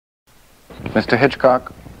Mr.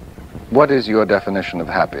 Hitchcock, what is your definition of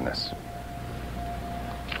happiness?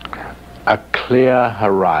 A clear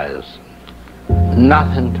horizon.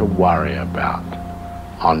 Nothing to worry about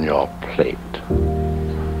on your plate.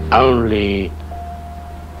 Only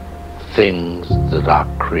things that are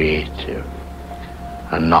creative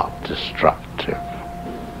and not destructive.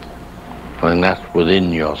 I think that's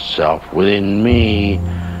within yourself. Within me,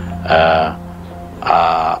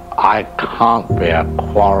 I can't bear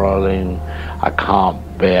quarreling. I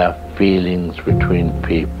can't bear feelings between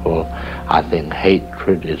people. I think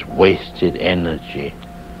hatred is wasted energy.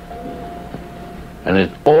 And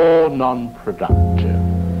it's all non-productive.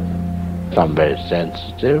 I'm very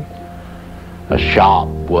sensitive. A sharp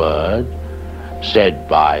word said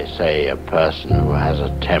by, say, a person who has a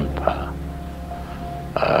temper,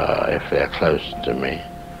 if they're close to me,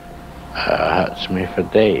 hurts me for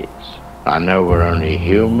days. I know we're only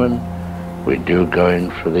human. We do go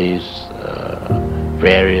in for these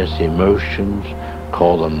various emotions,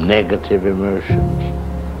 call them negative emotions.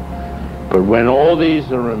 But when all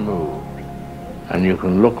these are removed, and you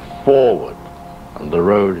can look forward, and the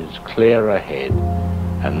road is clear ahead,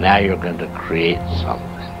 and now you're going to create something,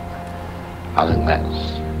 I think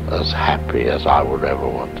that's as happy as I would ever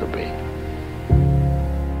want to be.